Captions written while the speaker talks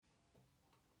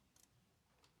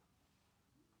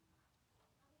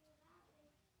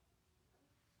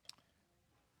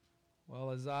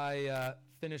Well, as I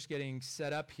finish getting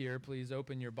set up here, please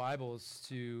open your Bibles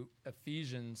to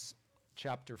Ephesians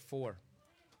chapter 4.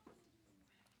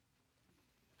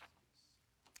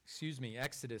 Excuse me,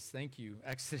 Exodus, thank you.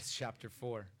 Exodus chapter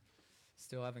 4.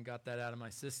 Still haven't got that out of my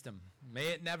system. May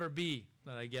it never be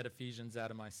that I get Ephesians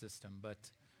out of my system,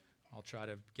 but I'll try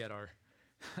to get our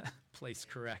place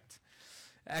correct.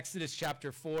 Exodus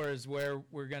chapter 4 is where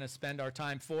we're going to spend our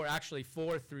time. 4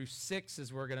 through 6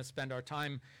 is where we're going to spend our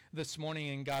time this morning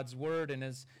in God's Word. And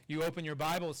as you open your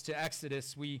Bibles to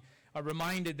Exodus, we are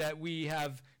reminded that we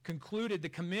have concluded the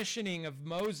commissioning of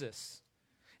Moses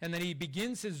and that he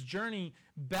begins his journey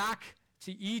back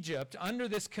to Egypt under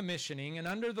this commissioning and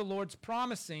under the Lord's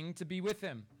promising to be with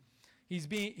him.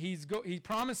 He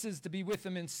promises to be with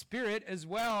them in spirit as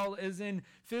well as in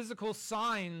physical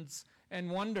signs and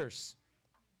wonders.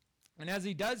 And as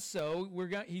he does so,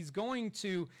 he's going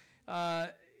to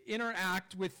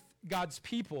interact with God's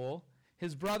people,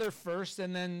 his brother first,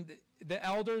 and then the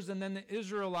elders, and then the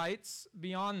Israelites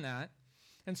beyond that.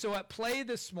 And so at play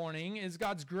this morning is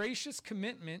God's gracious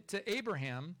commitment to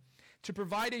Abraham to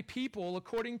provide a people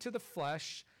according to the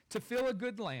flesh to fill a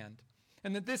good land,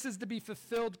 and that this is to be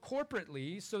fulfilled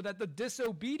corporately so that the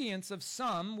disobedience of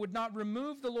some would not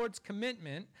remove the Lord's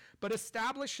commitment, but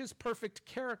establish his perfect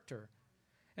character.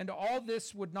 And all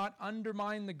this would not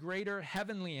undermine the greater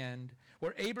heavenly end,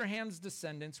 where Abraham's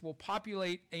descendants will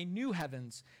populate a new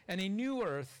heavens and a new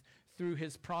earth through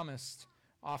his promised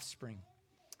offspring.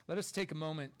 Let us take a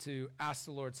moment to ask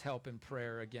the Lord's help in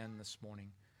prayer again this morning.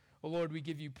 Oh Lord, we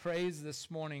give you praise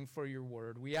this morning for your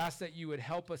word. We ask that you would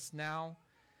help us now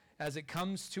as it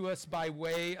comes to us by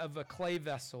way of a clay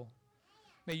vessel.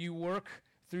 May you work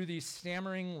through these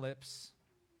stammering lips,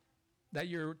 that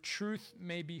your truth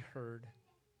may be heard.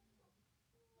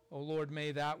 O Lord,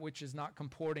 may that which is not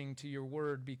comporting to your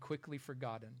word be quickly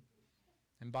forgotten.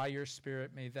 And by your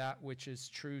Spirit, may that which is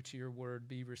true to your word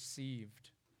be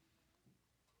received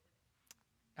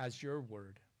as your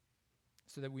word,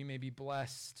 so that we may be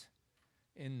blessed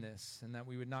in this, and that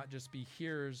we would not just be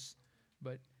hearers,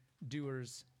 but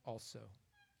doers also.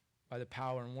 By the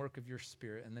power and work of your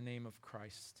Spirit, in the name of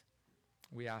Christ,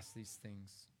 we ask these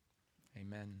things.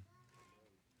 Amen.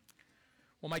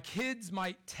 Well, my kids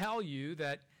might tell you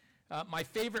that my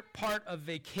favorite part of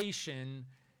vacation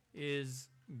is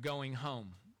going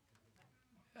home.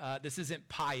 This isn't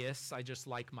pious. I just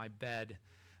like my bed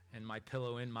and my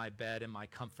pillow in my bed and my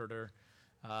comforter.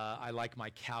 I like my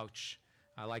couch.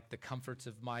 I like the comforts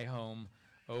of my home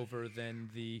over than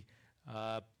the,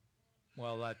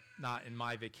 not in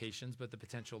my vacations, but the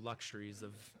potential luxuries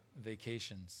of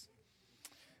vacations.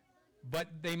 But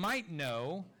they might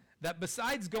know that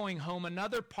besides going home,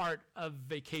 another part of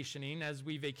vacationing, as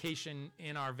we vacation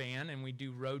in our van and we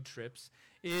do road trips,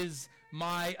 is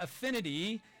my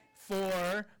affinity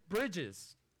for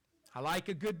bridges. I like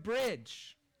a good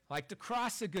bridge. I like to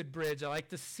cross a good bridge. I like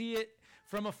to see it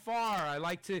from afar. I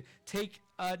like to take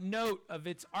a note of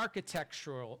its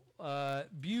architectural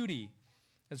beauty,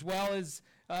 as well as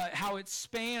how it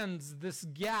spans this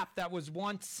gap that was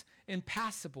once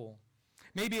impassable.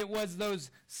 Maybe it was those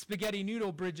spaghetti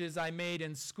noodle bridges I made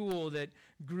in school that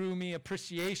grew me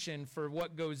appreciation for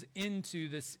what goes into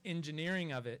this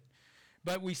engineering of it.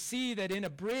 But we see that in a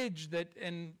bridge that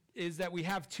we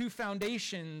have two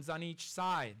foundations on each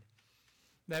side.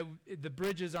 That the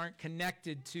bridges aren't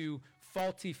connected to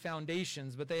faulty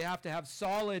foundations, but they have to have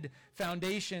solid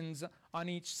foundations on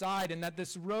each side, and that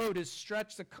this road is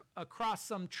stretched across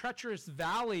some treacherous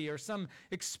valley or some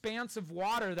expanse of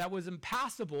water that was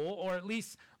impassable, or at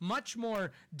least much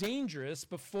more dangerous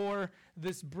before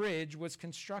this bridge was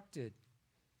constructed.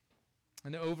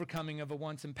 And the overcoming of a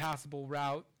once impassable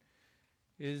route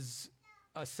is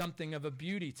something of a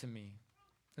beauty to me,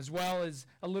 as well as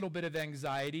a little bit of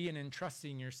anxiety in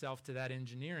entrusting yourself to that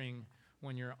engineering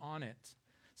when you're on it,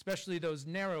 especially those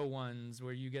narrow ones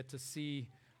where you get to see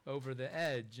over the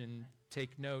edge and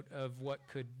take note of what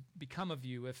could become of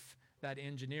you if that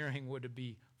engineering would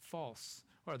be false,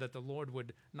 or that the Lord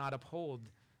would not uphold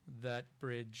that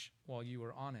bridge while you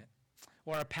were on it.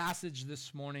 Or our passage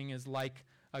this morning is like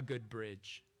a good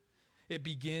bridge. It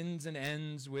begins and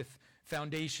ends with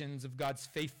foundations of God's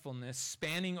faithfulness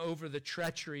spanning over the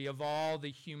treachery of all the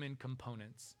human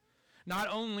components. Not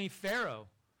only Pharaoh,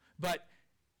 but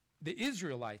the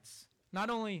Israelites.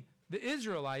 Not only the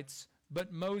Israelites,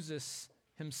 but Moses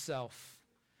himself.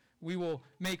 We will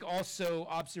make also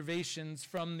observations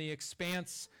from the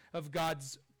expanse of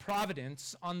God's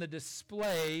providence on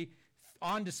display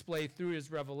through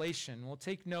his revelation. We'll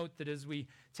take note that as we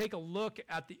take a look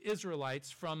at the Israelites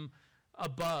from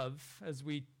above, as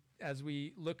we as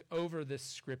we look over this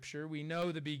scripture, we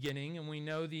know the beginning and we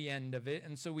know the end of it.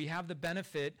 And so we have the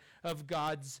benefit of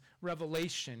God's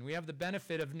revelation. We have the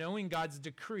benefit of knowing God's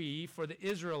decree for the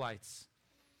Israelites.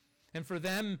 And for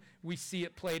them, we see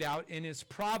it played out in his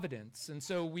providence. And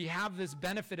so we have this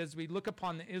benefit as we look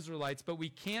upon the Israelites, but we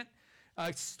can't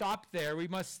stop there. We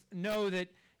must know that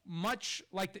much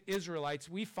like the Israelites,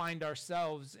 we find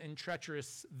ourselves in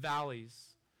treacherous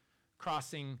valleys,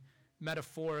 crossing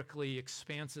metaphorically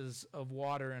expanses of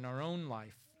water in our own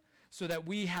life, so that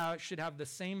we should have the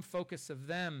same focus of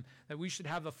them, that we should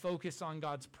have a focus on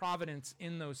God's providence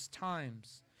in those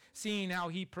times, seeing how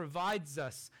he provides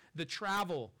us the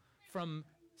travel from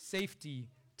safety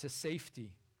to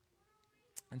safety.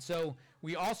 And so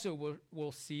we also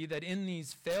will see that in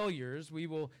these failures, we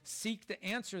will seek to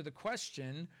answer the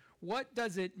question, what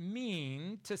does it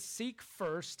mean to seek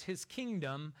first his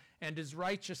kingdom and his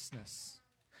righteousness?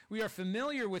 We are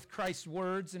familiar with Christ's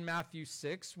words in Matthew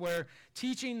 6, where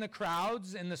teaching the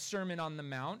crowds in the Sermon on the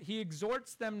Mount, he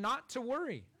exhorts them not to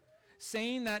worry,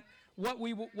 saying that what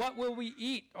will we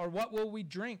eat, or what will we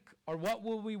drink, or what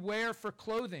will we wear for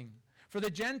clothing? For the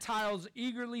Gentiles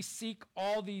eagerly seek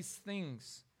all these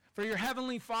things. For your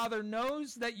heavenly Father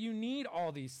knows that you need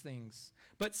all these things.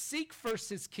 But seek first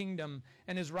his kingdom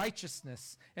and his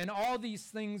righteousness, and all these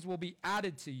things will be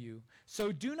added to you.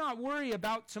 So do not worry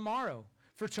about tomorrow,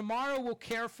 for tomorrow will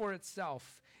care for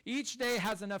itself. Each day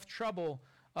has enough trouble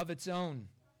of its own.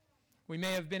 We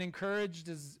may have been encouraged,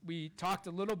 as we talked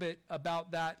a little bit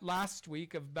about that last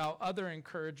week, about other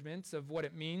encouragements of what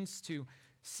it means to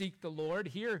seek the Lord.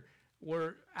 Here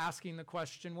we're asking the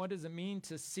question, what does it mean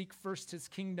to seek first his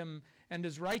kingdom and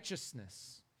his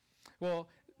righteousness? Well,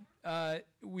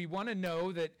 we want to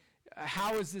know that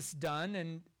how is this done,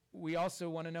 and we also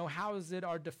want to know how is it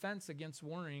our defense against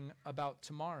worrying about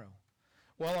tomorrow.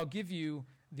 Well, I'll give you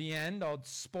the end. I'll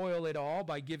spoil it all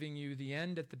by giving you the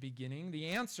end at the beginning. The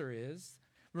answer is,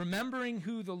 remembering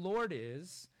who the Lord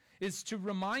is to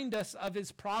remind us of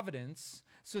his providence,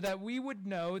 so that we would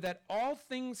know that all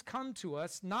things come to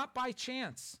us not by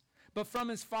chance, but from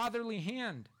his fatherly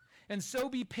hand. And so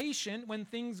be patient when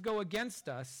things go against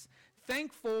us,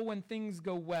 thankful when things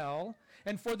go well,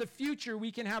 and for the future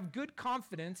we can have good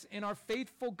confidence in our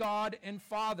faithful God and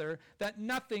Father that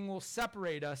nothing will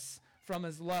separate us from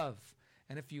his love.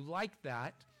 And if you like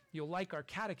that, you'll like our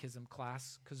catechism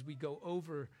class, because we go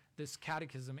over this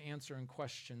catechism answer and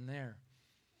question there.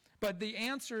 But the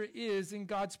answer is in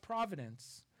God's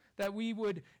providence, that we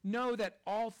would know that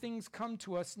all things come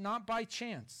to us not by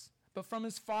chance, but from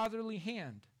his fatherly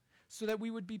hand, so that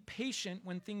we would be patient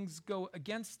when things go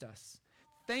against us,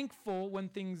 thankful when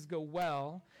things go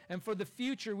well, and for the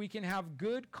future we can have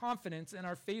good confidence in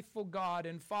our faithful God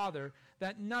and Father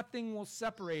that nothing will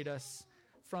separate us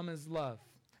from his love.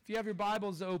 If you have your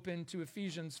Bibles open to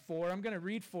Ephesians 4, I'm going to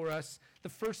read for us the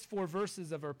first 4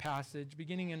 verses of our passage,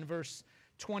 beginning in verse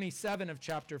 27 of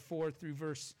chapter 4 through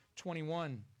verse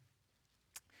 21.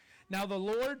 Now the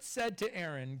Lord said to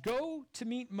Aaron, "Go to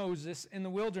meet Moses in the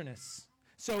wilderness."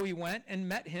 So he went and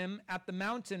met him at the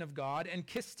mountain of God and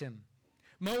kissed him.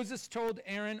 Moses told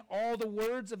Aaron all the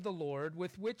words of the Lord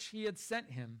with which he had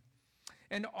sent him,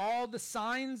 and all the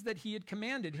signs that he had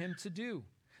commanded him to do.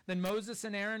 Then Moses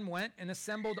and Aaron went and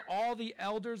assembled all the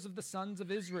elders of the sons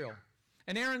of Israel.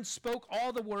 And Aaron spoke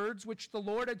all the words which the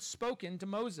Lord had spoken to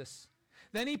Moses.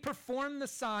 Then he performed the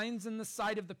signs in the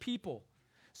sight of the people.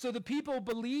 So the people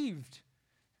believed.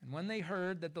 And when they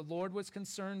heard that the Lord was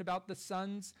concerned about the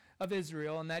sons of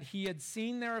Israel and that he had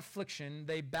seen their affliction,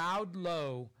 they bowed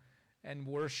low and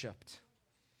worshiped.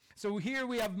 So here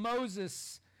we have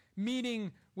Moses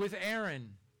meeting with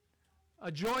Aaron,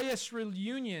 a joyous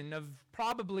reunion of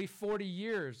probably 40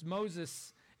 years.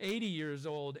 Moses, 80 years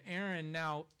old, Aaron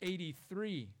now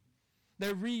 83.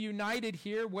 They're reunited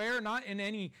here, where? Not in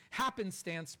any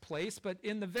happenstance place, but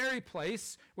in the very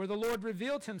place where the Lord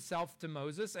revealed himself to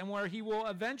Moses, and where he will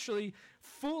eventually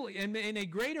fully, in a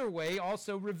greater way,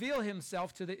 also reveal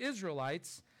himself to the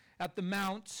Israelites at the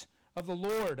mount of the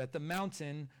Lord, at the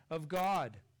mountain of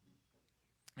God.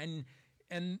 And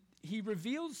he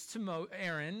reveals to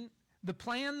Aaron the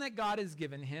plan that God has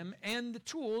given him and the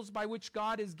tools by which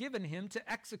God has given him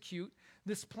to execute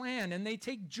this plan. And they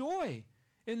take joy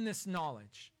in this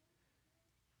knowledge.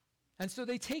 And so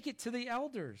they take it to the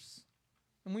elders.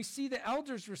 And we see the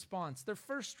elders' response. Their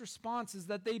first response is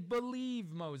that they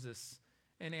believe Moses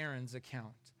and Aaron's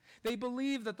account. They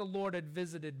believe that the Lord had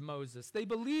visited Moses. They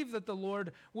believe that the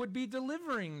Lord would be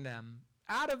delivering them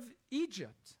out of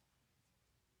Egypt.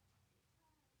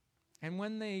 And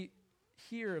when they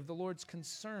hear of the Lord's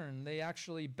concern, they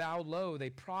actually bow low, they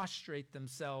prostrate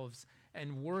themselves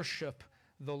and worship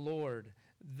the Lord.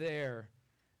 There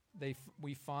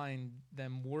we find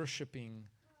them worshiping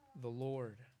the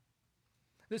Lord.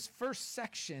 This first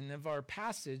section of our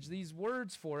passage, these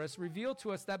words for us, reveal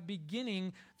to us that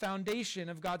beginning foundation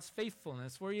of God's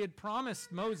faithfulness, where he had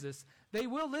promised Moses, they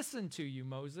will listen to you,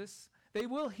 Moses. They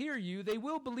will hear you. They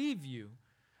will believe you.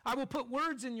 I will put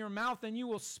words in your mouth and you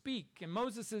will speak. And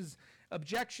Moses'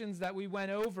 objections that we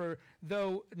went over,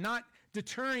 though not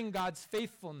deterring God's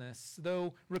faithfulness,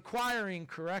 though requiring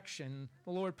correction,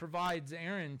 the Lord provides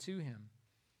Aaron to him.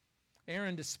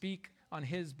 Aaron to speak on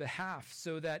his behalf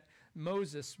so that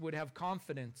Moses would have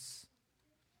confidence.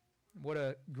 What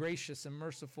a gracious and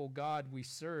merciful God we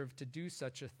serve to do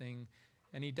such a thing.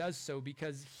 And he does so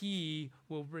because he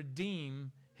will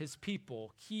redeem his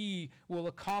people. He will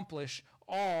accomplish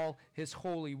all his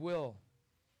holy will.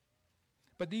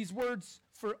 But these words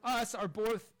for us are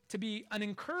both to be an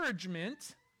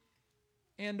encouragement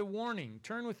and a warning.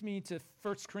 Turn with me to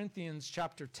 1 Corinthians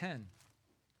chapter 10.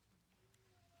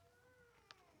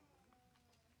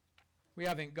 We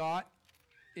haven't got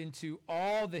into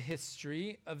all the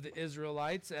history of the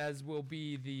Israelites, as will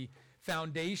be the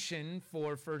foundation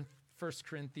for 1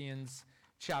 Corinthians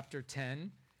chapter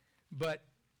 10, but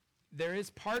there is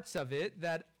parts of it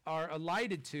that are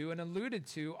alighted to and alluded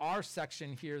to our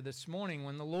section here this morning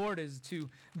when the Lord is to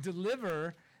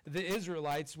deliver the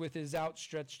Israelites with his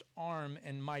outstretched arm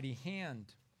and mighty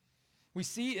hand. We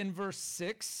see in verse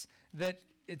 6 that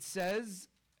it says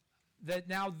that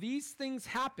now these things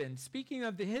happened, speaking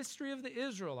of the history of the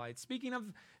Israelites, speaking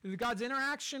of God's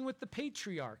interaction with the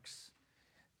patriarchs,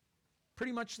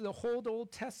 pretty much the whole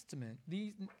Old Testament,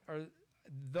 these are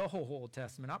the whole Old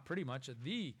Testament, not pretty much,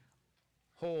 the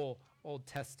whole Old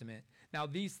Testament. Now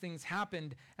these things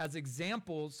happened as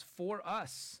examples for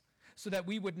us, so that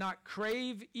we would not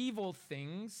crave evil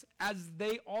things as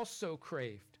they also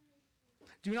craved.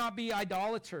 Do not be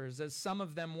idolaters, as some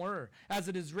of them were. As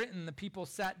it is written, the people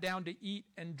sat down to eat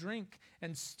and drink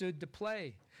and stood to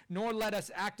play. Nor let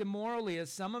us act immorally,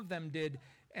 as some of them did,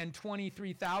 and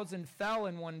 23,000 fell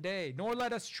in one day. Nor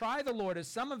let us try the Lord, as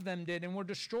some of them did, and were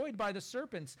destroyed by the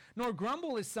serpents. Nor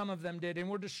grumble, as some of them did, and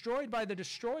were destroyed by the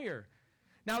destroyer.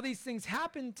 Now these things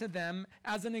happened to them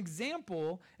as an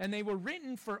example, and they were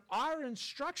written for our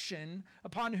instruction,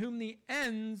 upon whom the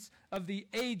ends of the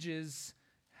ages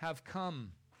have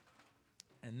come.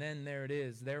 And then there it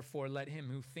is. Therefore let him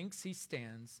who thinks he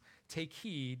stands take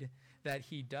heed that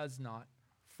he does not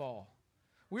fall.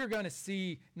 We're going to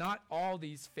see not all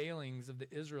these failings of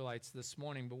the Israelites this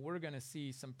morning, but we're going to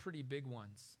see some pretty big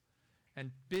ones, and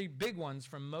big ones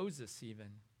from Moses even.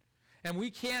 And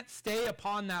we can't stay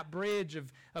upon that bridge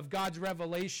of God's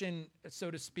revelation,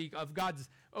 so to speak, of God's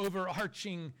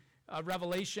overarching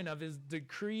revelation of his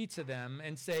decree to them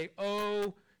and say,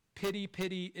 oh, pity,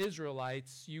 pity,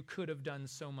 Israelites, you could have done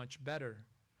so much better.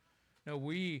 No,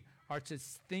 we are to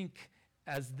think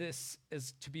as this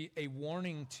is to be a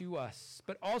warning to us,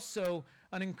 but also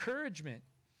an encouragement.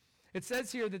 It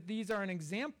says here that these are an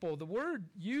example. The word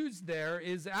used there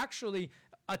is actually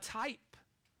a type.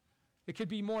 It could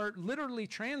be more literally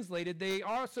translated. They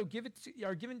also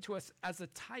are given to us as a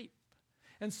type.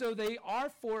 And so they are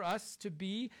for us to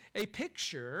be a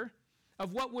picture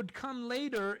of what would come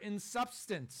later in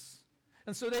substance.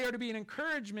 And so they are to be an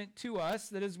encouragement to us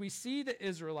that as we see the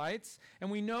Israelites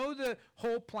and we know the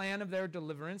whole plan of their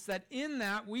deliverance, that in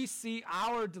that we see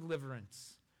our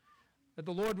deliverance. That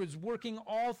the Lord was working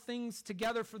all things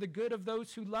together for the good of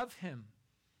those who love him.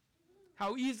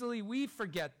 How easily we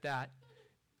forget that.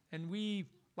 And we,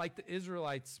 like the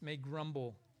Israelites, may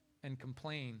grumble and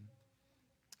complain.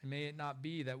 And may it not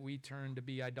be that we turn to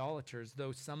be idolaters,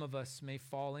 though some of us may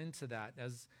fall into that.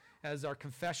 As our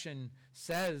confession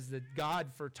says, that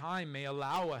God for time may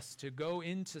allow us to go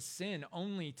into sin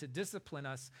only to discipline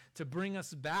us, to bring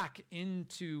us back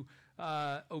into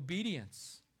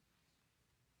obedience.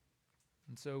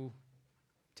 And so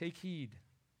take heed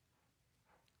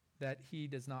that he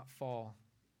does not fall.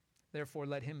 Therefore,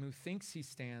 let him who thinks he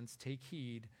stands take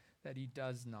heed that he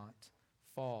does not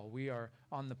fall. We are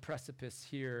on the precipice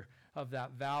here of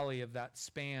that valley, of that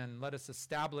span. Let us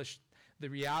establish the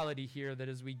reality here that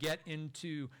as we get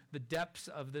into the depths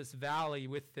of this valley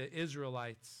with the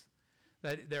Israelites,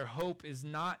 that their hope is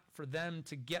not for them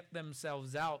to get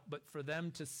themselves out, but for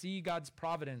them to see God's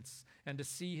providence and to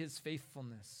see his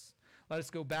faithfulness. Let us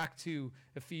go back to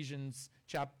Ephesians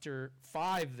chapter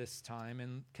 5 this time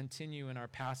and continue in our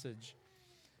passage.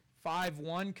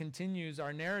 5:1 continues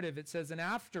our narrative. It says, and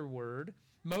afterward,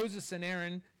 Moses and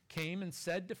Aaron came and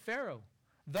said to Pharaoh,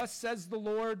 thus says the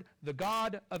Lord, the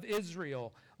God of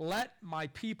Israel, let my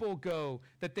people go,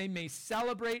 that they may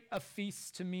celebrate a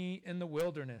feast to me in the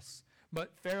wilderness.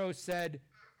 But Pharaoh said,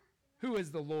 "Who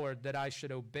is the Lord that I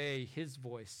should obey his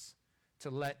voice to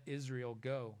let Israel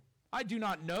go? I do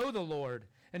not know the Lord,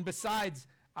 and besides,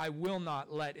 I will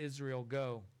not let Israel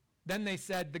go." Then they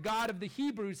said, "The God of the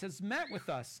Hebrews has met with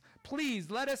us.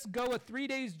 Please let us go a 3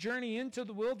 days' journey into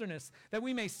the wilderness, that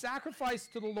we may sacrifice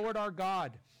to the Lord our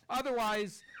God.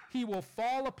 Otherwise, he will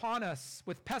fall upon us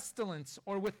with pestilence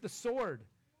or with the sword."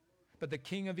 But the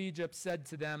king of Egypt said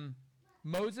to them,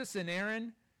 "Moses and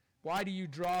Aaron, why do you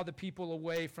draw the people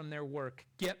away from their work?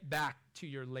 Get back to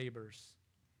your labors."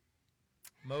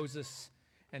 Moses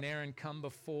and Aaron come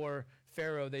before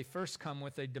Pharaoh. They first come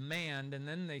with a demand, and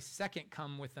then they second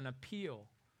come with an appeal.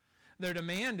 Their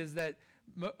demand is that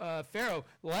Pharaoh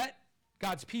let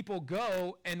God's people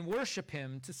go and worship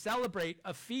him, to celebrate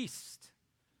a feast.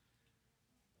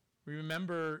 We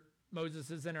remember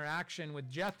Moses' interaction with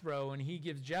Jethro, and he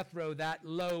gives Jethro that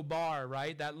low bar,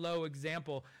 right? That low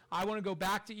example. I want to go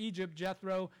back to Egypt,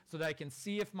 Jethro, so that I can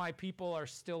see if my people are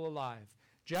still alive.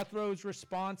 Jethro's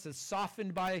response is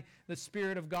softened by the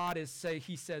Spirit of God.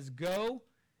 He says, "Go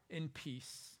in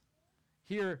peace."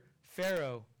 Here,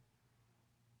 Pharaoh,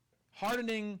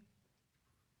 hardening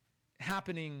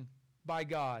happening by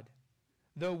God,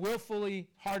 though willfully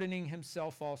hardening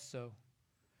himself also.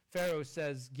 Pharaoh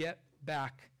says, "Get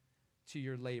back to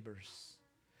your labors."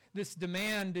 This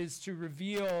demand is to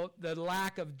reveal the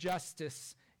lack of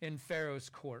justice in Pharaoh's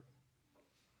court.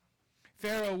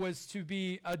 Pharaoh was to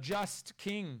be a just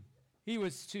king. He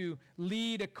was to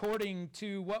lead according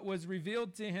to what was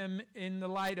revealed to him in the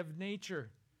light of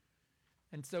nature.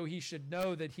 And so he should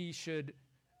know that he should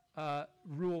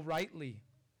rule rightly.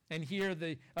 And here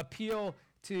the appeal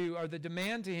to, or the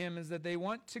demand to him, is that they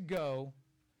want to go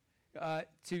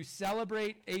to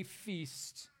celebrate a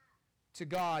feast to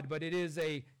God, but it is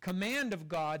a command of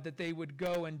God that they would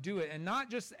go and do it. And not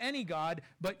just any God,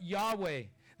 but Yahweh.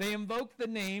 They invoked the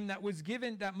name that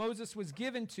Moses was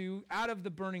given to out of the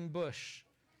burning bush.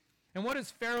 And what is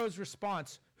Pharaoh's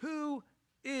response? Who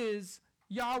is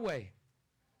Yahweh?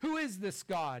 Who is this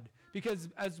God? Because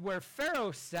as where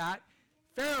Pharaoh sat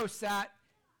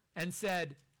and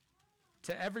said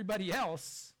to everybody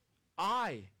else,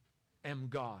 "I am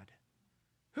God."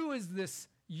 Who is this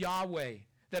Yahweh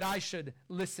that I should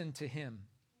listen to him?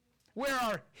 Where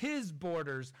are his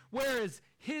borders? Where is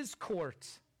his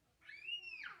court?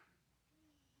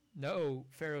 No,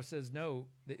 Pharaoh says, no,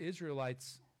 the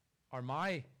Israelites are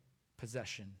my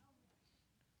possession.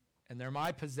 And they're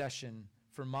my possession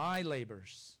for my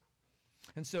labors.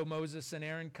 And so Moses and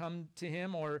Aaron come to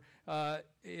him, or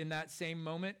in that same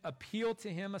moment, appeal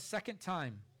to him a second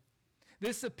time.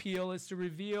 This appeal is to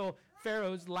reveal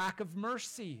Pharaoh's lack of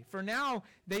mercy. For now,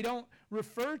 they don't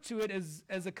refer to it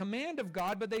as a command of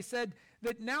God, but they said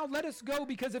that now let us go,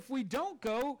 because if we don't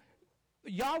go,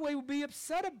 Yahweh will be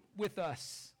upset with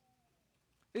us.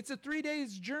 It's a 3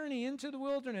 days journey into the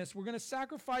wilderness. We're going to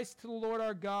sacrifice to the Lord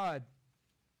our God.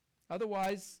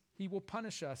 Otherwise, he will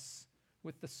punish us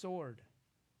with the sword.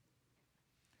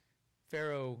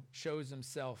 Pharaoh shows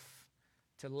himself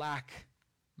to lack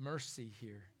mercy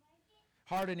here,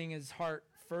 hardening his heart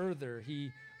further.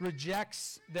 He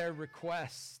rejects their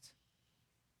request.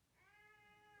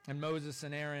 And Moses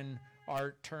and Aaron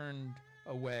are turned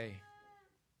away.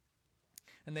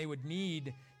 And they would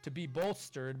need to be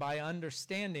bolstered by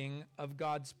understanding of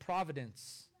God's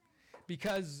providence.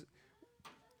 Because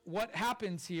what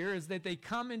happens here is that they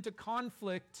come into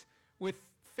conflict with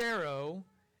Pharaoh,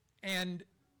 and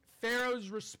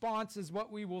Pharaoh's response is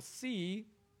what we will see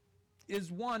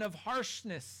is one of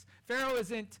harshness. Pharaoh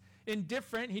isn't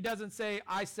indifferent. He doesn't say,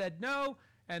 "I said no,"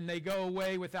 and they go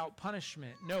away without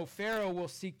punishment. No, Pharaoh will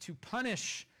seek to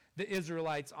punish the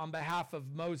Israelites on behalf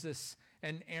of Moses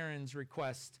and Aaron's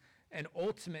request. And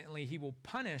ultimately, he will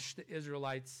punish the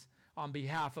Israelites on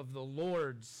behalf of the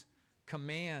Lord's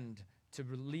command to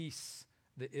release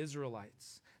the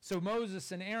Israelites. So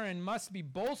Moses and Aaron must be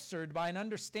bolstered by an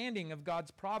understanding of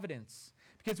God's providence,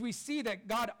 because we see that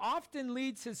God often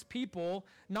leads his people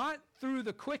not through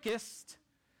the quickest,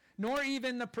 nor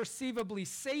even the perceivably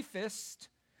safest,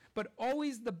 but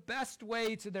always the best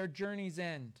way to their journey's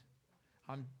end.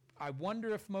 I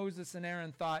wonder if Moses and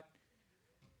Aaron thought,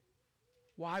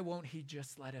 why won't he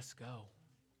just let us go?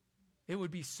 It would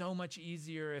be so much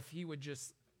easier if he would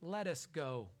just let us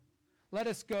go. Let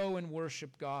us go and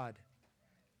worship God.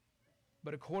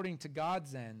 But according to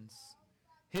God's ends,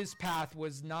 his path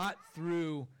was not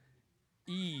through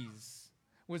ease,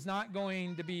 was not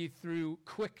going to be through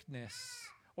quickness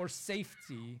or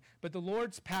safety, but the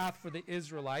Lord's path for the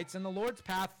Israelites and the Lord's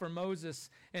path for Moses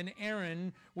and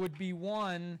Aaron would be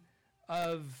one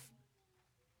of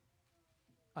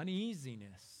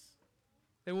uneasiness,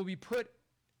 They will be put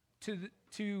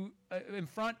in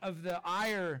front of the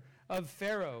ire of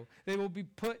Pharaoh. They will be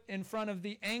put in front of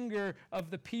the anger of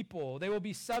the people. They will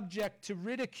be subject to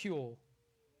ridicule.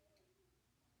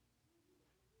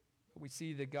 We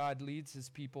see that God leads his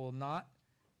people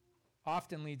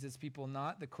often leads his people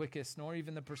not the quickest nor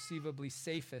even the perceivably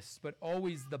safest, but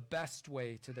always the best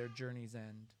way to their journey's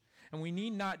end. And we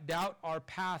need not doubt our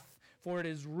path, for it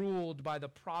is ruled by the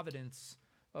providence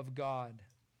of God.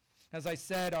 As I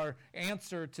said, our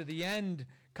answer to the end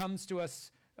comes to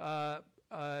us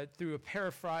through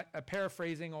a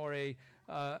paraphrasing or a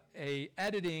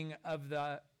editing of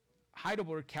the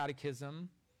Heidelberg Catechism.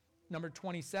 Number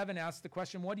 27 asks the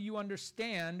question, what do you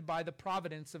understand by the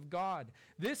providence of God?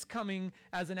 This coming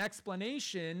as an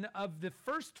explanation of the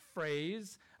first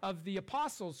phrase of the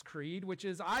Apostles' Creed, which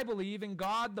is, I believe in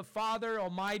God the Father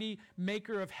Almighty,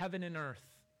 maker of heaven and earth.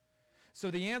 So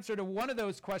the answer to one of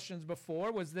those questions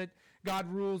before was that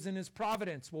God rules in his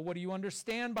providence. Well, what do you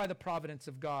understand by the providence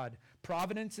of God?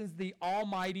 Providence is the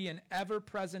almighty and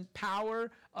ever-present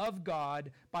power of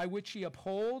God by which he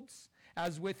upholds,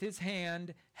 as with his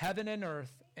hand, heaven and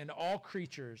earth and all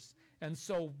creatures, and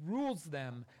so rules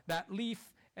them, that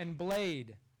leaf and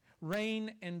blade,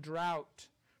 rain and drought,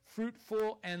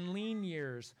 fruitful and lean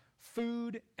years,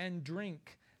 food and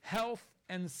drink, health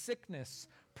and sickness,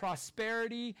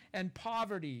 prosperity and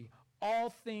poverty. All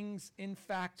things, in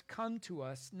fact, come to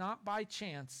us not by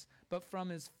chance, but from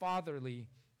his fatherly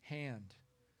hand.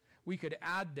 We could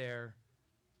add there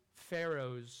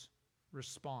Pharaoh's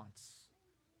response.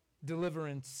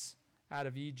 Deliverance out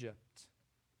of Egypt.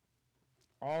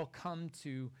 All come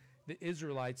to the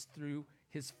Israelites through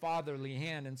his fatherly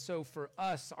hand. And so for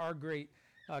us, our great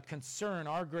concern,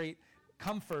 our great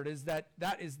comfort is that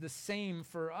is the same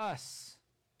for us.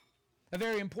 A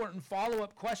very important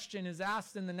follow-up question is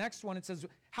asked in the next one. It says,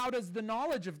 how does the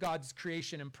knowledge of God's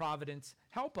creation and providence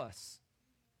help us?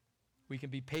 We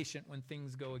can be patient when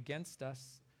things go against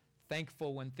us,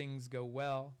 thankful when things go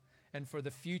well, and for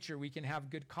the future we can have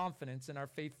good confidence in our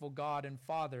faithful God and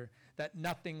Father that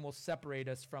nothing will separate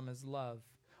us from his love.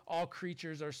 All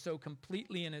creatures are so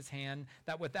completely in his hand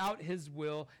that without his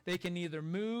will they can neither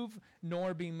move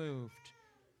nor be moved.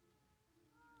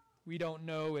 We don't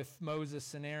know if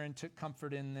Moses and Aaron took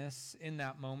comfort in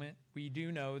that moment. We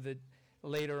do know that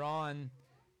later on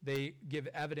they give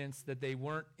evidence that they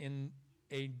weren't in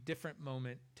a different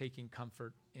moment taking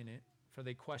comfort in it, for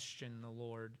they question the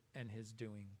Lord and his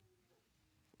doing.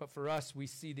 But for us, we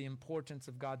see the importance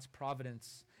of God's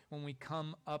providence when we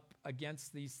come up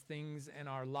against these things in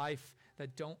our life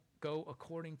that don't go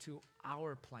according to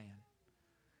our plan,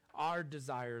 our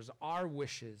desires, our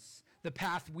wishes, the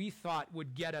path we thought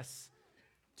would get us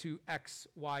to X,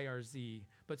 Y, or Z.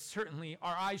 But certainly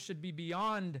our eyes should be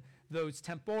beyond those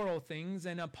temporal things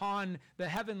and upon the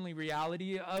heavenly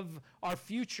reality of our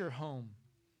future home,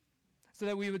 so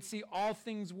that we would see all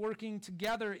things working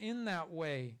together in that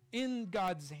way, in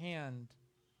God's hand,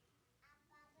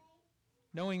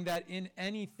 knowing that in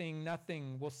anything,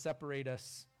 nothing will separate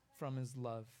us from his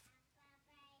love.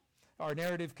 Our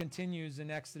narrative continues in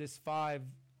Exodus 5,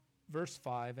 verse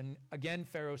 5, and again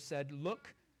Pharaoh said,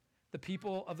 "Look, the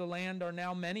people of the land are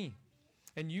now many,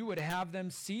 and you would have them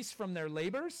cease from their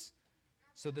labors?"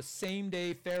 So the same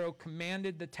day Pharaoh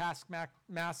commanded the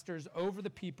taskmasters over the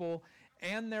people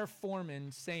and their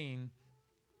foremen, saying,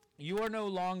 "You are no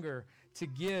longer to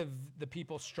give the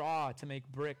people straw to make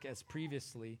brick as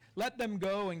previously. Let them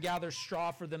go and gather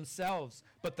straw for themselves.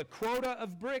 But the quota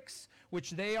of bricks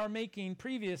which they are making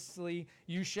previously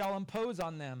you shall impose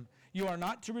on them. You are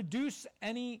not to reduce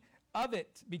any of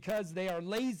it, because they are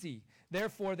lazy.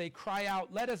 Therefore they cry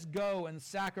out, 'Let us go and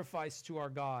sacrifice to our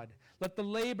God.' Let the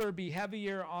labor be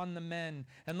heavier on the men,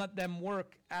 and let them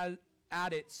work at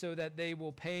it, so that they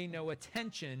will pay no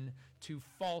attention to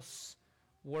false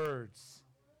words."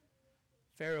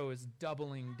 Pharaoh is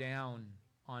doubling down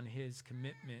on his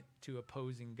commitment to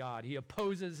opposing God. He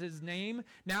opposes his name.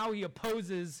 Now he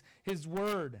opposes his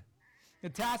word. The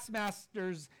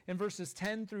taskmasters in verses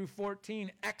 10 through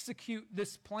 14 execute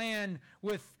this plan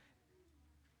with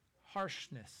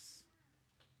harshness.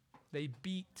 They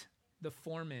beat the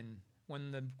foremen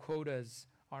when the quotas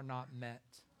are not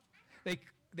met.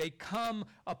 They come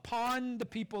upon the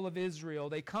people of Israel.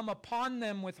 They come upon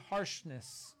them with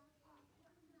harshness.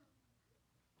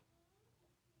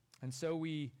 And so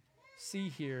we see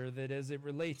here that as it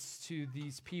relates to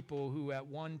these people who at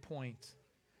one point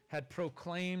had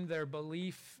proclaimed their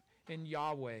belief in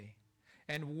Yahweh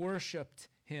and worshiped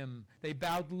him, they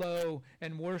bowed low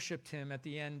and worshiped him at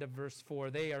the end of verse 4.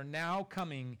 They are now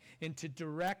coming into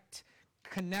direct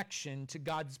connection to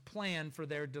God's plan for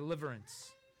their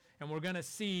deliverance. And we're going to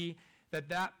see that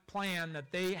that plan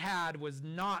that they had was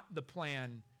not the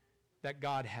plan that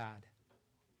God had.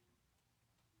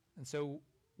 And so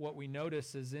what we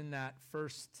notice is in that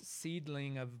first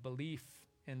seedling of belief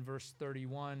in verse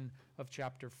 31 of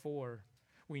chapter 4,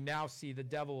 we now see the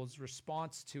devil's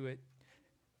response to it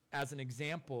as an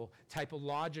example,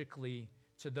 typologically,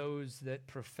 to those that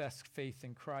profess faith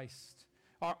in Christ.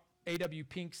 A.W.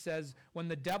 Pink says, when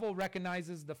the devil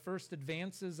recognizes the first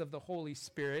advances of the Holy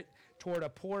Spirit toward a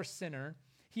poor sinner,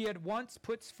 he at once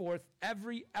puts forth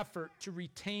every effort to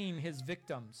retain his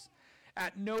victims.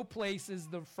 At no place is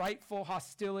the frightful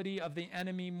hostility of the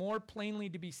enemy more plainly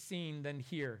to be seen than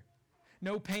here.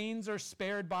 No pains are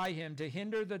spared by him to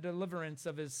hinder the deliverance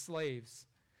of his slaves.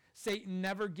 Satan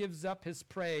never gives up his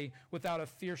prey without a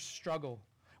fierce struggle.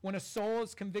 When a soul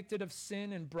is convicted of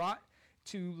sin and brought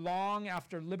to long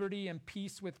after liberty and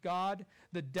peace with God,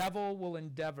 the devil will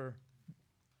endeavor,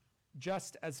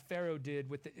 just as Pharaoh did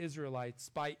with the Israelites,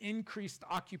 by increased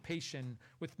occupation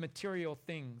with material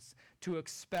things, to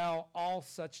expel all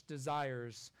such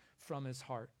desires from his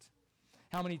heart.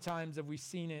 How many times have we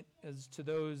seen it as to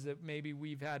those that maybe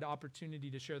we've had opportunity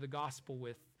to share the gospel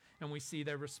with, and we see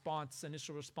their response,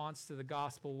 initial response to the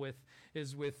gospel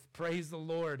is with praise the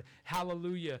Lord,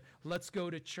 hallelujah, let's go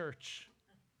to church.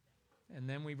 And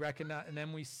then we recognize, and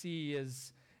then we see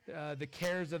as the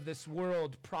cares of this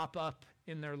world prop up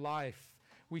in their life.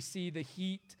 We see the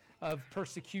heat of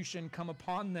persecution come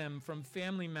upon them from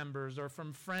family members or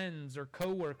from friends or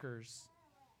co-workers.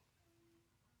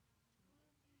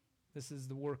 This is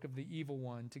the work of the evil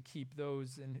one, to keep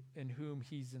those in whom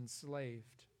he's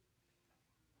enslaved.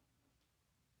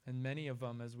 And many of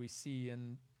them, as we see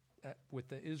with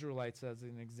the Israelites as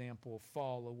an example,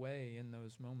 fall away in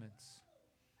those moments.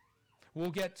 We'll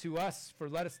get to us, for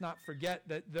let us not forget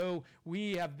that though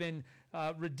we have been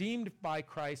redeemed by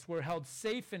Christ, we're held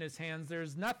safe in his hands.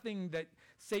 There's nothing that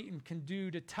Satan can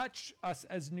do to touch us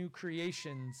as new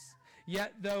creations.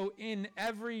 Yet though in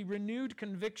every renewed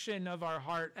conviction of our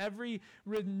heart, every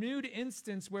renewed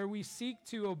instance where we seek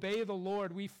to obey the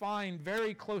Lord, we find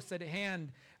very close at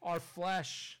hand our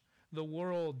flesh, the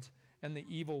world, and the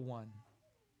evil one.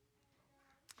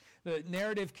 The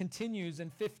narrative continues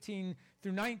in 15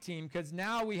 through 19, because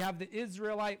now we have the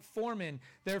Israelite foremen,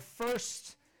 their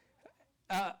first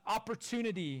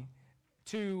opportunity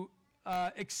to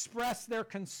express their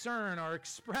concern or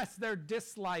express their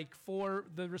dislike for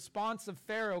the response of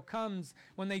Pharaoh comes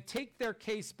when they take their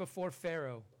case before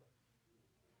Pharaoh.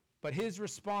 But his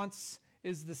response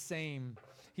is the same.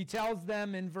 He tells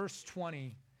them in verse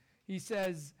 20, he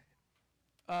says,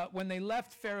 when they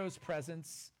left Pharaoh's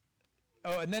presence,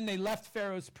 and then they left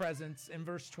Pharaoh's presence in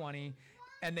verse 20,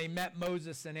 and they met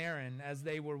Moses and Aaron as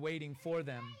they were waiting for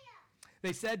them.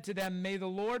 They said to them, "May the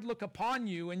Lord look upon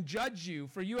you and judge you,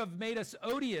 for you have made us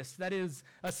odious, that is,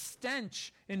 a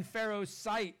stench in Pharaoh's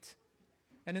sight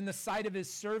and in the sight of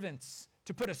his servants,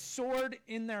 to put a sword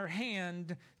in their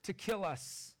hand to kill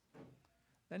us."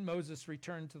 Then Moses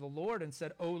returned to the Lord and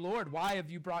said, "O Lord, why have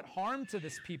you brought harm to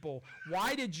this people?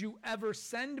 Why did you ever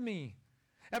send me?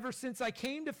 Ever since I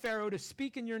came to Pharaoh to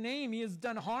speak in your name, he has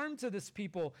done harm to this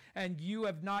people, and you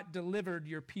have not delivered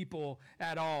your people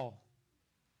at all."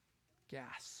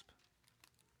 Gasp.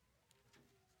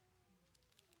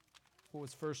 What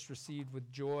was first received with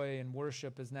joy and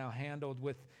worship is now handled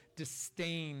with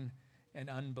disdain and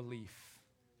unbelief.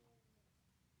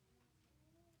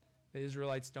 The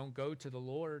Israelites don't go to the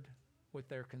Lord with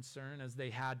their concern as they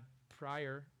had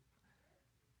prior.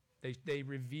 They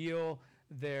reveal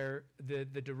the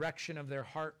direction of their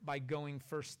heart by going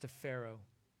first to Pharaoh.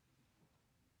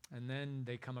 And then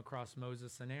they come across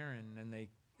Moses and Aaron, and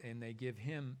they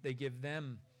give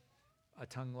them a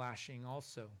tongue lashing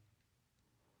also.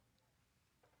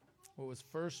 What was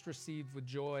first received with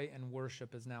joy and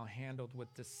worship is now handled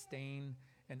with disdain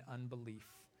and unbelief.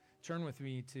 Turn with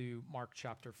me to Mark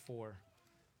chapter 4.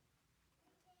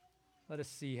 Let us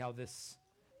see how this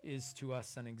is to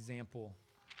us an example,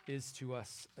 is to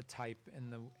us a type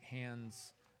in the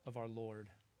hands of our Lord.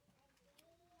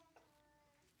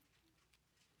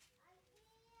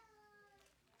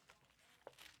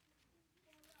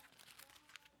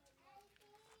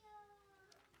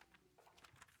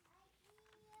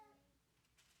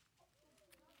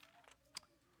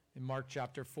 In Mark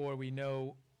chapter 4, we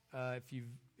know, if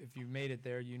you've made it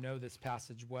there, you know this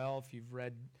passage well. If you've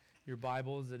read your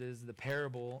Bibles, it is the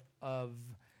parable of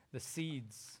the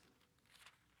seeds.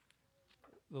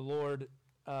 The Lord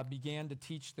began to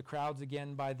teach the crowds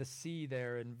again by the sea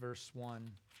there in verse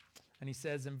 1. And he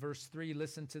says in verse 3,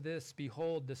 "Listen to this.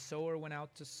 Behold, the sower went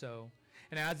out to sow.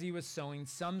 And as he was sowing,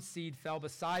 some seed fell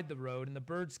beside the road, and the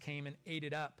birds came and ate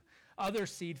it up. Other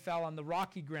seed fell on the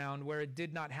rocky ground where it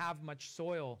did not have much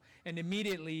soil, and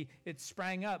immediately it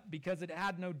sprang up because it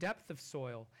had no depth of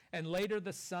soil. And later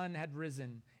the sun had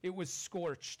risen. It was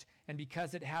scorched, and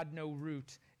because it had no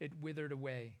root, it withered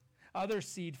away. Other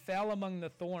seed fell among the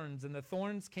thorns, and the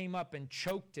thorns came up and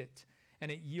choked it,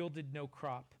 and it yielded no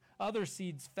crop. Other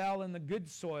seeds fell in the good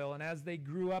soil, and as they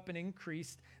grew up and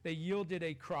increased, they yielded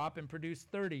a crop and produced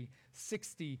 30,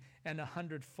 60, and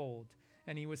 100-fold.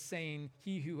 And he was saying,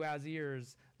 he who has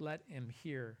ears, let him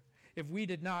hear. If we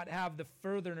did not have the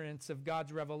furtherance of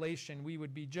God's revelation, we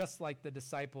would be just like the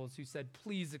disciples who said,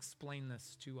 please explain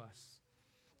this to us.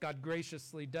 God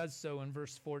graciously does so in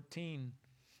verse 14.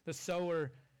 The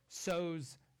sower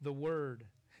sows the word.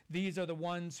 These are the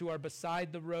ones who are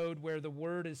beside the road where the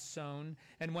word is sown,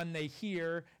 and when they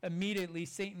hear, immediately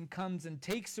Satan comes and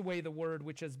takes away the word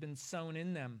which has been sown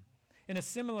in them. In a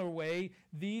similar way,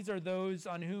 these are those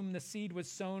on whom the seed was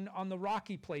sown on the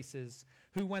rocky places,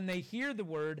 who when they hear the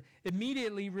word,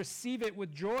 immediately receive it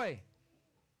with joy.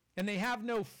 And they have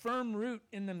no firm root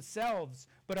in themselves,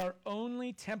 but are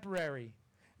only temporary.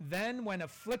 Then when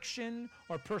affliction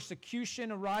or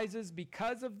persecution arises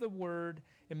because of the word,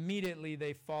 immediately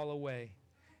they fall away.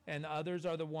 And others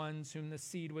are the ones whom the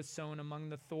seed was sown among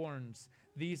the thorns.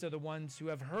 These are the ones who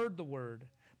have heard the word,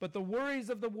 but the worries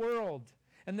of the world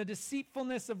and the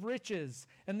deceitfulness of riches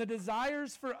and the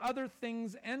desires for other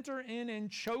things enter in and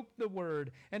choke the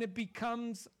word, and it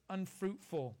becomes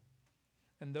unfruitful.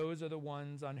 And those are the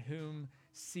ones on whom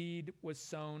seed was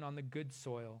sown on the good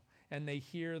soil, and they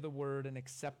hear the word and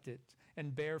accept it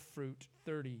and bear fruit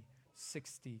 30,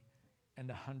 60, and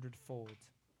 100-fold.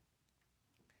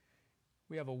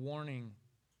 We have a warning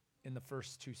in the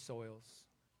first two soils.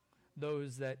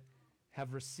 Those that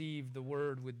have received the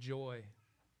word with joy.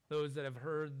 Those that have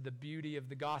heard the beauty of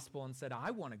the gospel and said,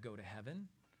 I want to go to heaven.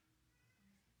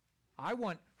 I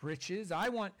want riches. I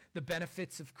want the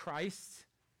benefits of Christ.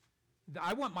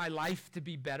 I want my life to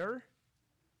be better.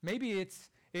 Maybe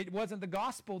it wasn't the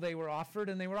gospel they were offered,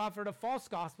 and they were offered a false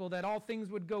gospel that all things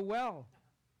would go well.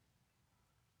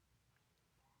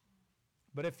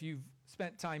 But if you've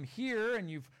spent time here and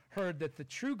you've heard that the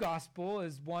true gospel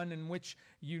is one in which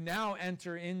you now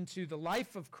enter into the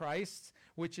life of Christ,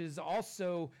 which is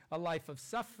also a life of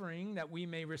suffering, that we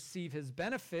may receive his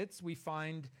benefits, we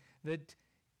find that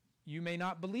you may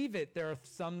not believe it. There are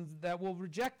some that will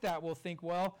reject that, will think,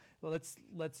 well,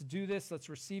 let's do this, let's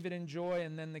receive it in joy,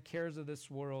 and then the cares of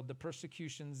this world, the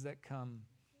persecutions that come,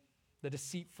 the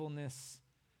deceitfulness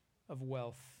of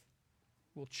wealth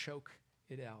will choke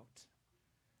it out.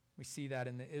 We see that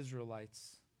in the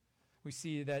Israelites. We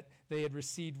see that they had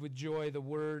received with joy the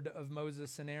word of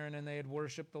Moses and Aaron, and they had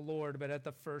worshiped the Lord, but at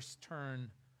the first turn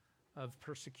of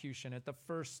persecution, at the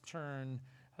first turn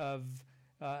of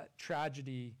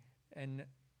tragedy and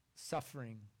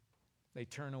suffering, they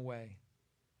turn away.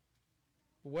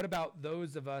 But what about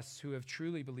those of us who have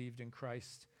truly believed in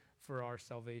Christ for our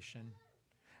salvation?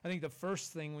 I think the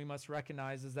first thing we must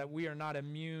recognize is that we are not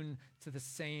immune to the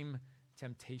same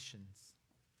temptations.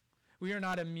 We are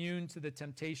not immune to the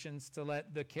temptations to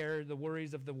let the care, the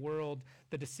worries of the world,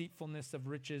 the deceitfulness of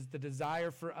riches, the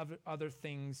desire for other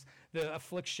things, the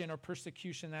affliction or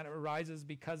persecution that arises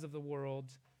because of the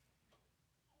world.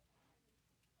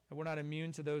 And we're not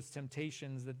immune to those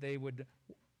temptations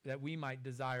that we might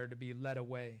desire to be led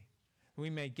away. We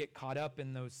may get caught up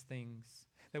in those things,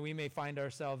 that we may find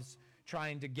ourselves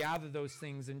trying to gather those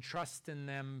things and trust in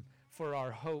them for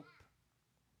our hope.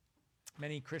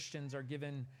 Many Christians are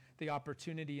given the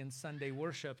opportunity in Sunday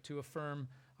worship to affirm,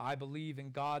 I believe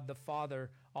in God the Father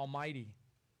Almighty.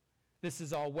 This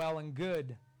is all well and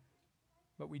good,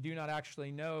 but we do not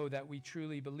actually know that we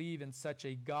truly believe in such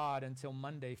a God until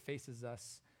Monday faces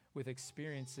us with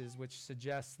experiences which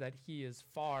suggest that he is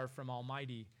far from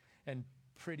almighty and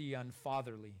pretty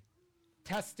unfatherly.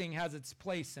 Testing has its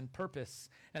place and purpose,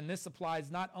 and this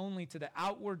applies not only to the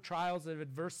outward trials of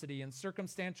adversity and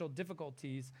circumstantial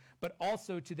difficulties, but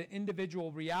also to the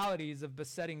individual realities of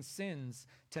besetting sins,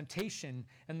 temptation,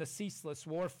 and the ceaseless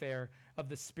warfare of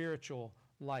the spiritual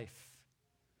life.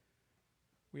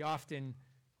 We often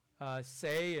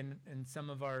say in some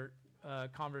of our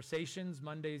conversations,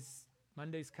 Monday's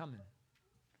coming.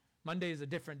 Monday is a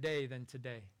different day than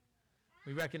today.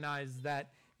 We recognize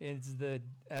that as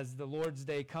the Lord's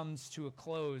Day comes to a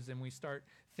close and we start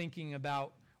thinking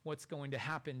about what's going to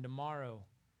happen tomorrow,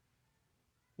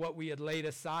 what we had laid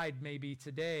aside maybe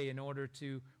today in order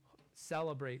to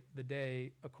celebrate the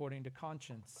day according to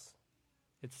conscience.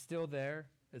 It's still there.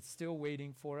 It's still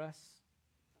waiting for us.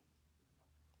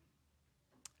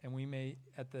 And we may,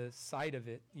 at the sight of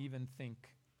it, even think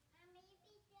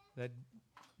that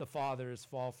the fathers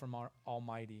fall from our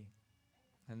Almighty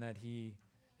and that he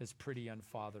is pretty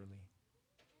unfatherly.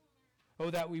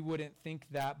 Oh, that we wouldn't think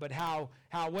that, but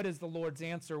what is the Lord's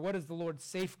answer? What is the Lord's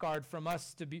safeguard from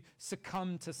us to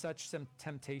succumb to such some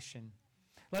temptation?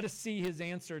 Let us see his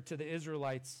answer to the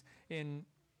Israelites in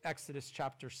Exodus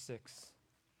chapter 6.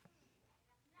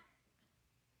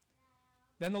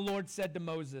 Then the Lord said to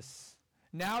Moses,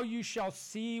 "Now you shall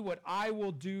see what I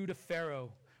will do to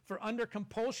Pharaoh. For under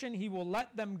compulsion he will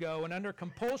let them go, and under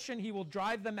compulsion he will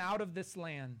drive them out of this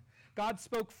land." God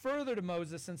spoke further to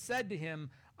Moses and said to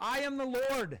him, "I am the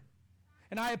Lord,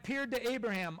 and I appeared to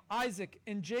Abraham, Isaac,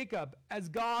 and Jacob as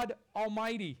God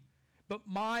Almighty. But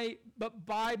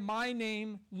by my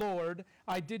name, Lord,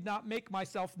 I did not make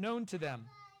myself known to them.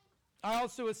 I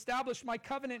also established my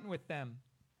covenant with them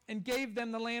and gave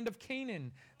them the land of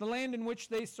Canaan, the land in which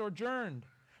they sojourned.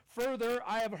 Further,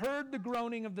 I have heard the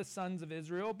groaning of the sons of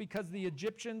Israel because the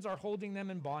Egyptians are holding them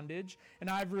in bondage, and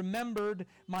I have remembered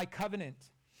my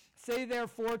covenant. Say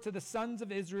therefore to the sons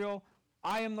of Israel,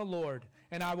 I am the Lord,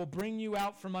 and I will bring you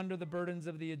out from under the burdens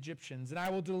of the Egyptians, and I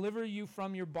will deliver you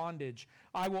from your bondage.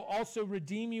 I will also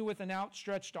redeem you with an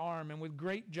outstretched arm and with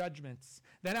great judgments.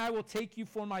 Then I will take you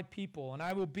for my people, and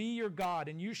I will be your God,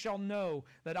 and you shall know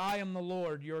that I am the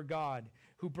Lord your God,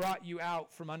 who brought you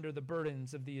out from under the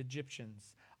burdens of the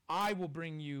Egyptians. I will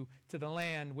bring you to the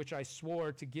land which I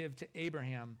swore to give to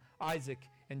Abraham, Isaac,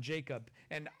 and Jacob,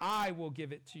 and I will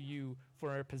give it to you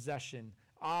for a possession.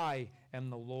 I am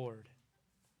the Lord."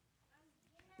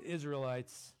 The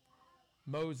Israelites,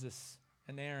 Moses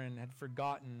and Aaron, had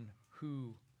forgotten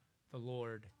who the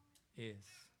Lord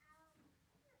is.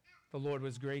 The Lord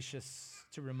was gracious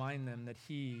to remind them that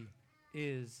he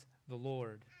is the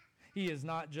Lord. He is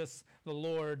not just the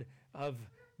Lord of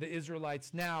the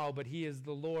Israelites now, but he is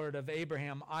the Lord of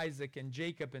Abraham, Isaac, and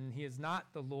Jacob, and he is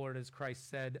not the Lord, as Christ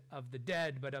said, of the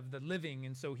dead, but of the living,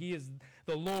 and so he is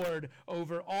the Lord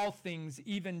over all things,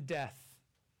 even death.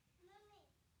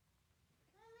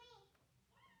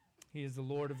 He is the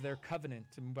Lord of their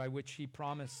covenant, and by which he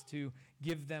promised to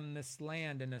give them this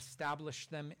land and establish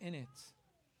them in it.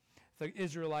 The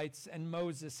Israelites and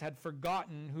Moses had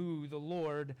forgotten who the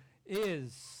Lord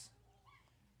is.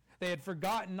 They had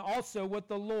forgotten also what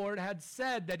the Lord had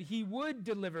said, that he would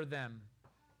deliver them,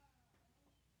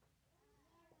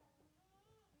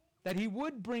 that he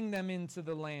would bring them into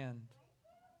the land.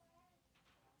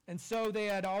 And so they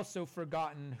had also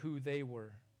forgotten who they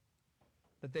were,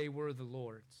 that they were the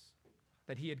Lord's,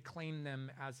 that he had claimed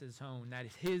them as his own, that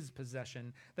his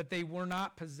possession, that they were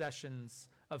not possessions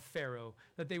of Pharaoh,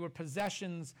 that they were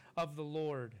possessions of the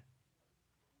Lord,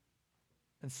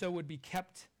 and so would be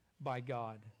kept by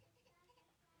God.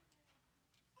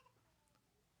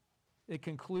 It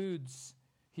concludes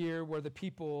here where the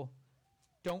people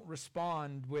don't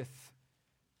respond with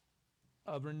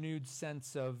a renewed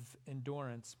sense of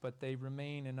endurance, but they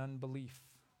remain in unbelief.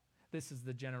 This is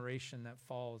the generation that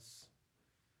falls.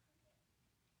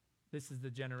 This is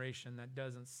the generation that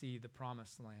doesn't see the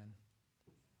promised land.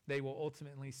 They will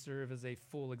ultimately serve as a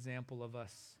full example of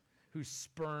us who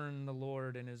spurn the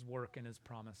Lord and his work and his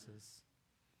promises.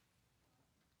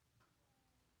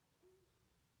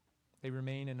 They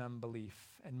remain in unbelief,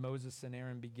 and Moses and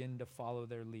Aaron begin to follow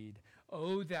their lead.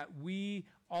 Oh, that we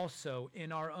also,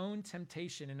 in our own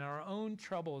temptation, in our own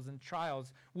troubles and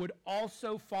trials, would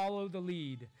also follow the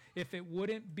lead. If it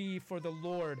wouldn't be for the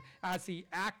Lord, as he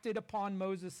acted upon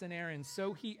Moses and Aaron,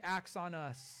 so he acts on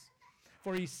us.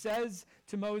 For he says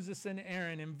to Moses and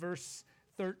Aaron in verse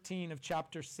 13 of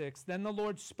chapter 6, "Then the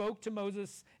Lord spoke to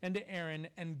Moses and to Aaron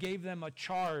and gave them a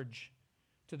charge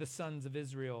to the sons of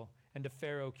Israel and to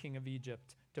Pharaoh, king of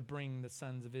Egypt, to bring the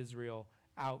sons of Israel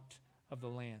out of the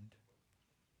land."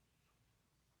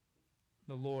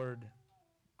 The Lord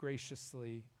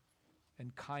graciously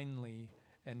and kindly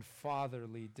and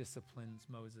fatherly disciplines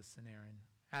Moses and Aaron,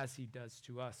 as he does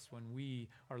to us when we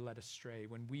are led astray,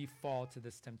 when we fall to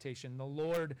this temptation. The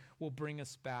Lord will bring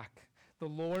us back. The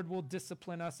Lord will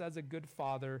discipline us as a good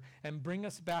father and bring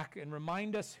us back and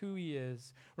remind us who he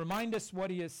is, remind us what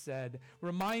he has said,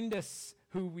 remind us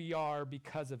who we are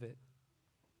because of it.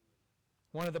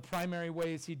 One of the primary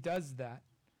ways he does that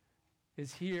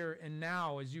is here and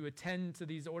now as you attend to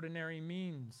these ordinary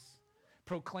means,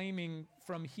 proclaiming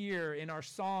from here in our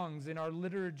songs, in our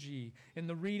liturgy, in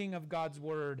the reading of God's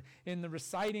word, in the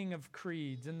reciting of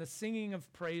creeds, in the singing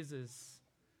of praises,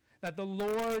 that the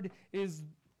Lord is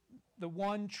the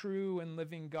one true and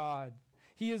living God.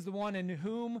 He is the one in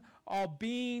whom all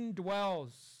being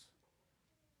dwells.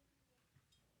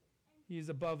 He is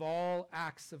above all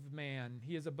acts of man.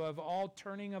 He is above all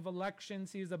turning of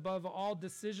elections. He is above all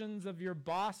decisions of your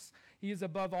boss. He is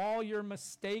above all your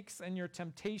mistakes and your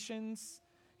temptations.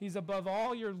 He's above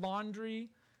all your laundry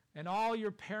and all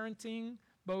your parenting,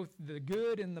 both the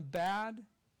good and the bad.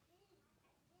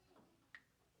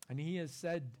 And he has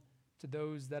said to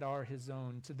those that are his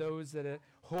own, to those that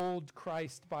hold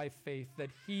Christ by faith,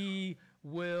 that he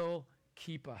will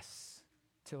keep us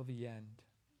till the end.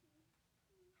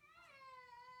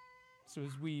 So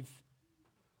as we've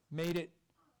made it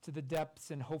to the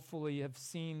depths and hopefully have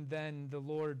seen then the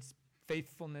Lord's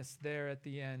faithfulness there at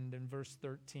the end in verse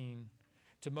 13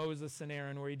 to Moses and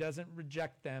Aaron, where he doesn't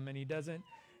reject them and he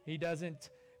doesn't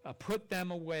put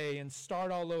them away and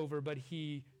start all over, but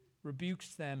he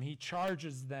rebukes them, he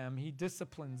charges them, he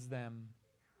disciplines them.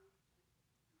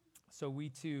 So we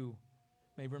too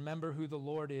may remember who the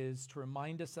Lord is, to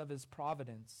remind us of his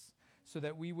providence, so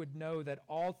that we would know that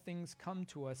all things come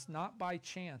to us not by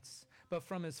chance, but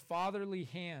from his fatherly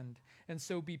hand, and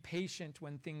so be patient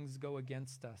when things go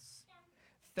against us,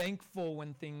 thankful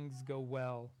when things go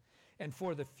well, and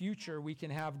for the future we can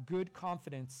have good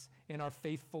confidence in our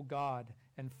faithful God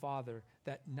and Father,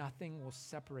 that nothing will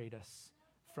separate us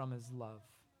from his love.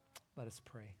 Let us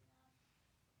pray.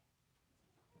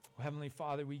 Oh, Heavenly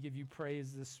Father, we give you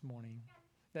praise this morning,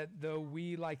 that though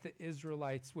we, like the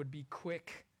Israelites, would be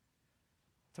quick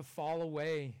to fall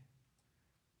away,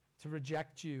 to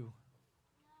reject you,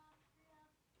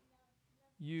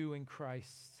 you in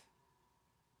Christ,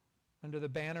 under the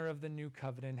banner of the new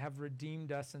covenant, have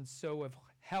redeemed us and so have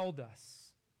held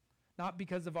us, not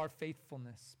because of our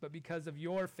faithfulness, but because of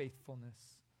your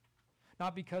faithfulness,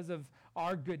 not because of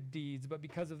our good deeds, but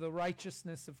because of the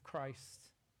righteousness of Christ,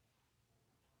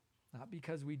 not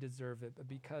because we deserve it, but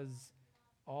because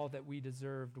all that we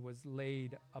deserved was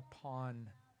laid upon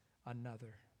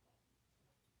another.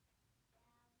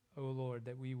 O Lord,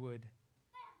 that we would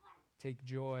take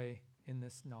joy in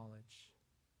this knowledge,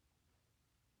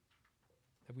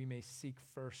 that we may seek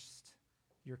first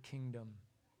your kingdom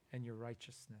and your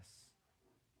righteousness.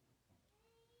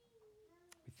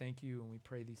 We thank you and we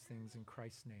pray these things in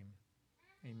Christ's name.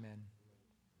 Amen.